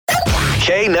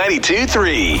K92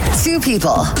 3. Two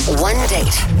people, one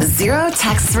date, zero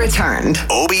texts returned.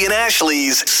 Obie and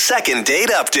Ashley's second date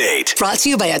update. Brought to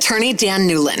you by attorney Dan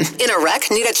Newlin. In a wreck,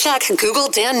 need a check,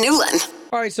 Google Dan Newlin.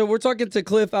 All right, so we're talking to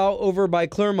Cliff out over by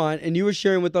Claremont, and you were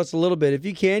sharing with us a little bit. If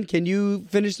you can you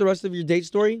finish the rest of your date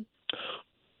story?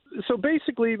 So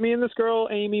basically, me and this girl,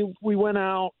 Amy, we went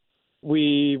out.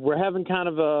 We were having kind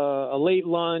of a late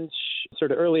lunch,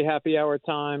 sort of early happy hour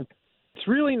time. It's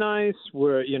really nice.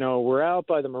 We're out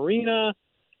by the marina,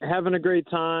 having a great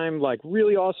time, like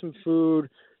really awesome food.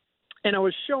 And I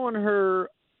was showing her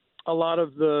a lot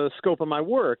of the scope of my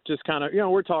work, just kind of,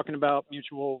 we're talking about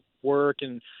mutual work.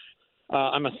 And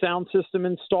I'm a sound system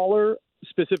installer,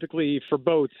 specifically for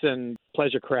boats and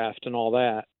pleasure craft and all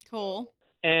that. Cool.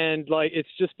 And, it's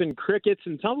just been crickets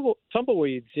and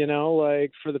tumbleweeds,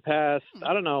 for the past,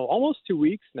 I don't know, almost 2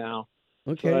 weeks now.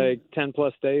 Okay.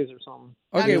 10-plus days or something.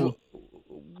 Okay.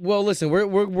 Well, listen, we're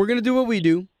going to do what we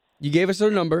do. You gave us her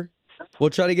number.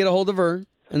 We'll try to get a hold of her,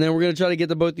 and then we're going to try to get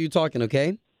the both of you talking,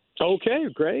 okay? Okay,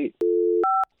 great.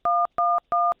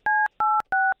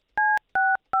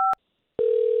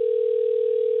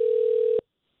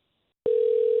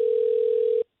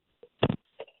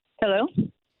 Hello?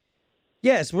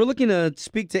 Yes, we're looking to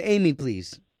speak to Amy,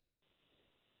 please.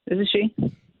 This is she.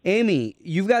 Amy,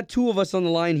 you've got two of us on the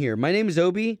line here. My name is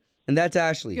Obie, and that's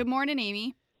Ashley. Good morning,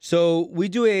 Amy. So we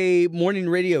do a morning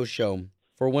radio show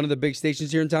for one of the big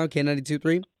stations here in town,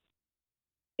 K92.3.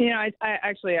 I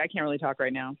can't really talk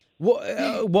right now.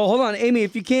 Well, hold on, Amy,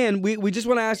 if you can, we just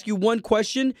want to ask you one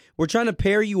question. We're trying to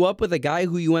pair you up with a guy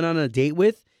who you went on a date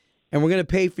with, and we're going to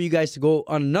pay for you guys to go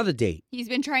on another date. He's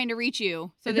been trying to reach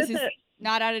you, so this is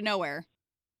not out of nowhere.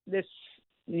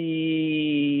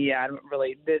 I don't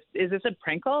really. Is this a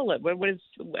prank call? What is?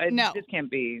 No, this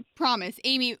can't be. Promise,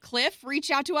 Amy. Cliff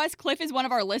reached out to us. Cliff is one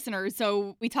of our listeners,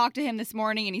 so we talked to him this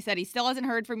morning, and he said he still hasn't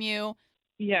heard from you.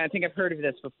 Yeah, I think I've heard of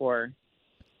this before.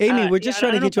 Amy, we're just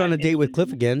trying to get you on a date with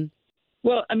Cliff again.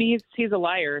 Well, I mean, he's a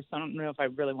liar, so I don't know if I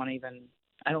really want to even.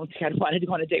 I don't think I'd want to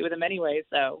go on a date with him anyway.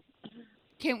 So,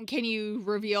 can you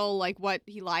reveal what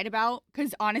he lied about?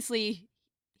 Because honestly,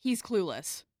 he's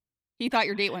clueless. He thought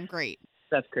your date went great.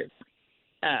 That's crazy.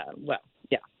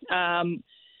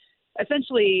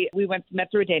 Essentially, we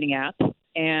met through a dating app,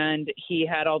 and he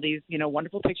had all these,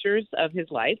 wonderful pictures of his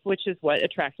life, which is what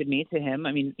attracted me to him.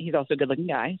 I mean, he's also a good-looking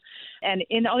guy. And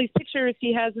in all these pictures,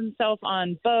 he has himself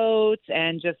on boats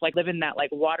and just, living that,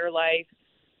 water life.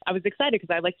 I was excited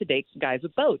because I like to date guys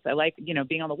with boats. I like,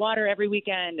 being on the water every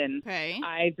weekend. And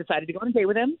I decided to go on a date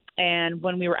with him. And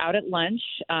when we were out at lunch,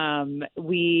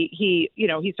 he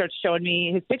starts showing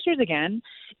me his pictures again.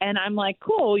 And I'm like,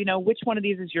 cool, which one of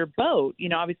these is your boat?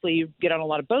 Obviously you get on a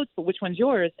lot of boats, but which one's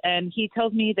yours? And he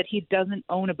tells me that he doesn't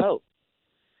own a boat.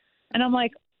 And I'm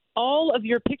like, all of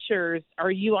your pictures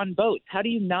are you on boats. How do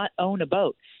you not own a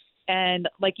boat? And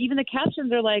even the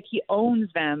captions are he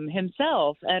owns them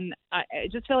himself. And I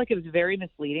just feel like it was very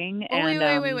misleading. Oh,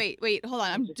 and, wait. Hold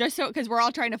on. I'm just because we're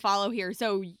all trying to follow here.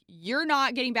 So you're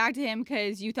not getting back to him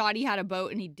because you thought he had a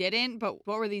boat and he didn't. But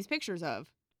what were these pictures of?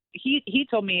 He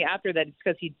told me after that it's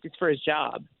because it's for his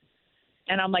job.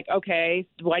 And I'm like, okay,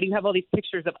 why do you have all these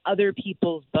pictures of other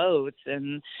people's boats?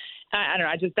 And I don't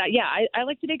know. I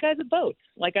like to date guys with boats.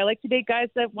 I like to date guys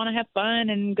that want to have fun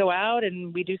and go out,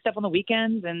 and we do stuff on the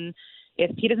weekends. And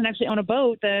if he doesn't actually own a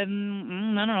boat,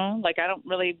 then I don't know. I don't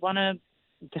really want to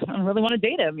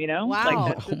date him,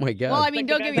 Wow. Oh my God. Well, I mean,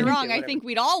 don't get me wrong. I think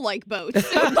we'd all like boats,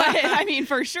 but I mean,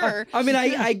 for sure. I mean,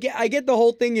 I get the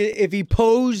whole thing. If he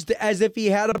posed as if he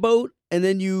had a boat and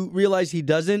then you realize he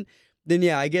doesn't, then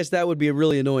yeah, I guess that would be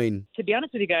really annoying. To be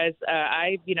honest with you guys,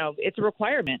 it's a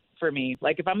requirement for me.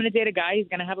 If I'm going to date a guy, he's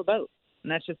going to have a boat,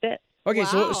 and that's just it. Okay,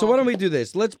 Wow. so why don't we do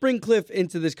this? Let's bring Cliff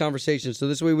into this conversation so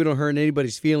this way we don't hurt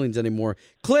anybody's feelings anymore.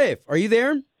 Cliff, are you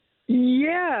there?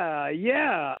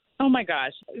 Yeah. Oh my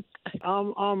gosh.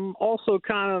 I'm also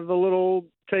kind of a little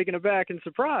taken aback and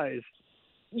surprised.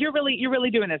 You're really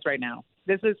doing this right now.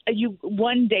 This is you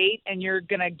one date and you're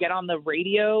going to get on the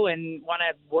radio and want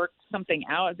to work something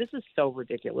out. This is so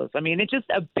ridiculous. I mean, it's just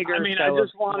a bigger show. I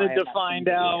just wanted to find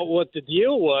out what the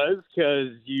deal was because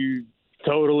you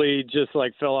totally just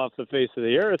fell off the face of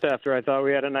the earth after I thought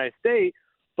we had a nice date.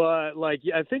 But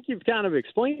I think you've kind of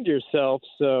explained yourself.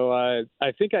 So I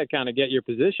think I kind of get your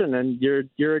position, and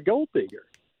you're a gold digger.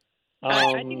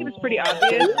 I think it was pretty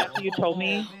obvious after you told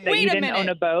me that you didn't own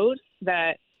a boat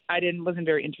that I wasn't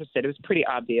very interested. It was pretty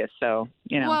obvious. So,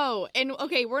 Whoa. And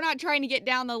okay, we're not trying to get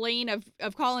down the lane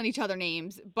of calling each other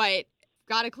names, but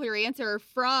got a clear answer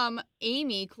from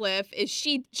Amy. Cliff is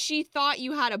she thought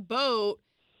you had a boat,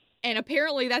 and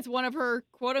apparently that's one of her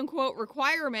quote unquote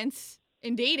requirements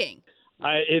in dating.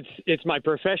 It's my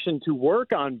profession to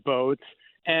work on boats.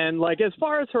 And like, as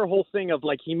far as her whole thing of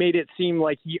like, he made it seem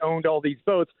like he owned all these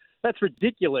boats, that's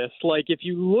ridiculous. Like, if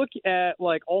you look at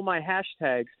like all my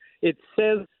hashtags, it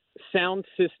says sound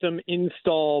system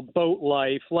install, boat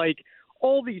life, like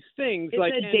all these things. It's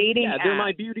like, a dating app. they're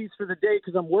my beauties for the day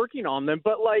because I'm working on them.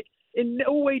 But like, in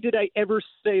no way did I ever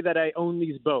say that I own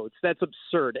these boats. That's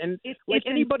absurd. And like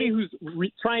anybody who's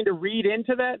trying to read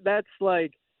into that,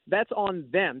 that's on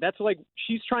them. That's like,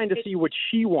 she's trying to see what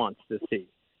she wants to see.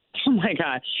 Oh, my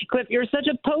God. Cliff, you're such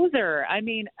a poser. I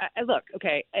mean, look,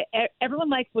 okay, everyone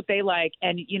likes what they like.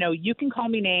 And, you know, you can call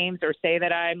me names or say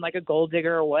that I'm like a gold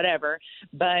digger or whatever.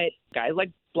 But guys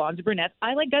like blondes and brunettes.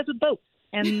 I like guys with boats.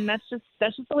 And that's just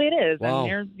the way it is. Wow. And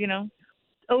you're, you know.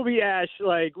 Obi Ash,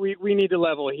 like, we need to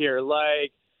level here.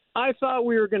 Like, I thought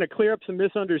we were going to clear up some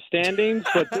misunderstandings,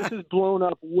 but this has blown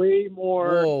up way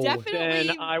more Whoa. Definitely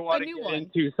than I want a to new get one.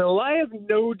 into. So I have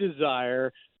no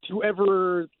desire to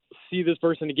ever see this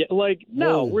person again. Like,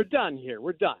 no, Whoa. we're done here.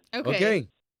 We're done. Okay.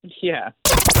 Yeah.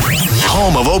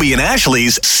 Home of Obie and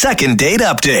Ashley's second date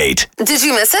update. Did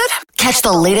you miss it? Catch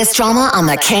the latest drama on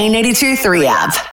the K82 3 app.